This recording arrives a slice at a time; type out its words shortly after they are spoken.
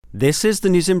This is the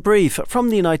news in brief from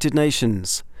the United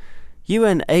Nations.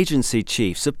 UN agency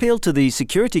chiefs appealed to the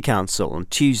Security Council on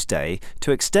Tuesday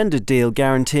to extend a deal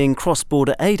guaranteeing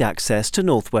cross-border aid access to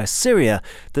northwest Syria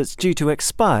that's due to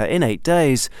expire in 8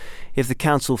 days. If the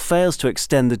Council fails to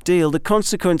extend the deal, the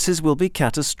consequences will be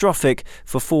catastrophic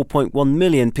for 4.1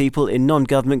 million people in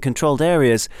non-government-controlled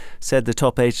areas, said the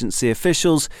top agency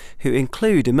officials, who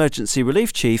include Emergency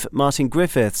Relief Chief Martin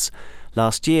Griffiths.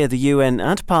 Last year, the UN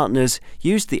and partners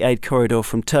used the aid corridor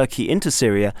from Turkey into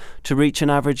Syria to reach an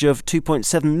average of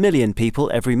 2.7 million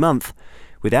people every month.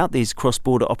 Without these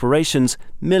cross-border operations,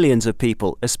 millions of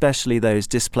people, especially those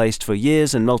displaced for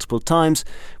years and multiple times,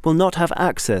 will not have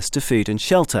access to food and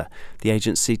shelter, the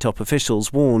agency top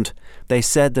officials warned. They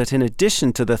said that in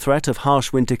addition to the threat of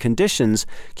harsh winter conditions,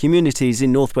 communities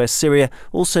in northwest Syria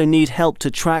also need help to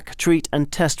track, treat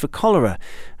and test for cholera,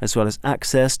 as well as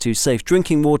access to safe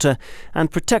drinking water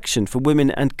and protection for women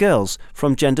and girls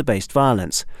from gender-based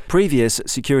violence. Previous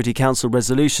Security Council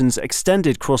resolutions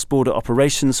extended cross-border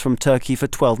operations from Turkey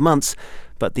for 12 months,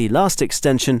 but the last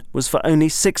extension was for only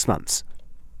 6 months.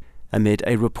 Amid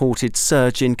a reported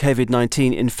surge in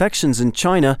COVID-19 infections in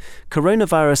China,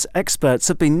 coronavirus experts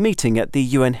have been meeting at the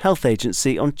UN Health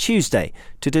Agency on Tuesday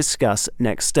to discuss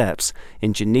next steps.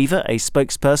 In Geneva, a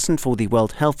spokesperson for the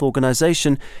World Health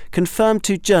Organization confirmed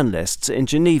to journalists in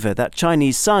Geneva that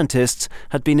Chinese scientists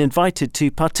had been invited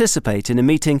to participate in a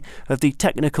meeting of the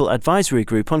Technical Advisory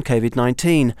Group on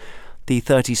COVID-19. The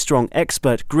 30-strong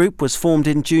expert group was formed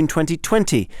in June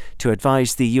 2020 to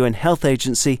advise the UN Health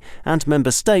Agency and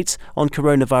member states on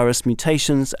coronavirus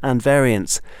mutations and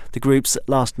variants. The group's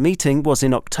last meeting was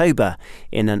in October.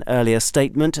 In an earlier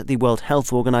statement, the World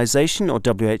Health Organization, or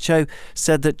WHO,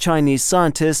 said that Chinese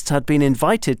scientists had been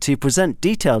invited to present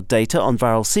detailed data on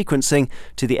viral sequencing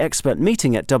to the expert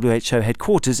meeting at WHO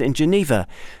headquarters in Geneva.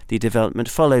 The development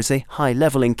follows a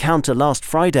high-level encounter last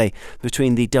Friday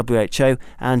between the WHO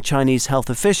and Chinese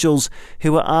health officials,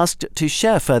 who were asked to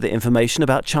share further information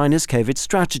about China's COVID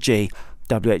strategy.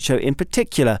 WHO in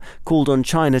particular called on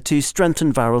China to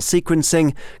strengthen viral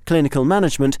sequencing, clinical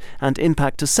management and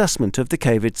impact assessment of the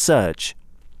COVID surge.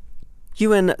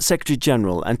 UN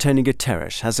Secretary-General António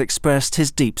Guterres has expressed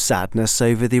his deep sadness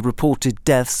over the reported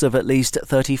deaths of at least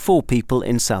 34 people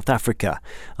in South Africa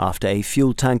after a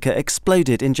fuel tanker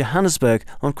exploded in Johannesburg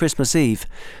on Christmas Eve.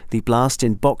 The blast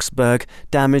in Boksburg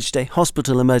damaged a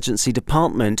hospital emergency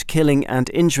department, killing and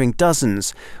injuring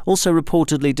dozens, also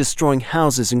reportedly destroying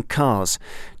houses and cars.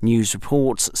 News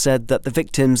reports said that the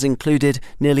victims included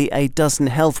nearly a dozen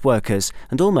health workers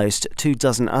and almost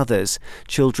 24 others.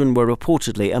 Children were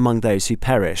reportedly among those who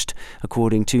perished.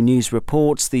 According to news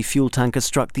reports, the fuel tanker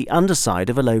struck the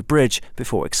underside of a low bridge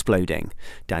before exploding.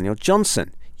 Daniel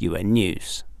Johnson, UN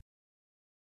News.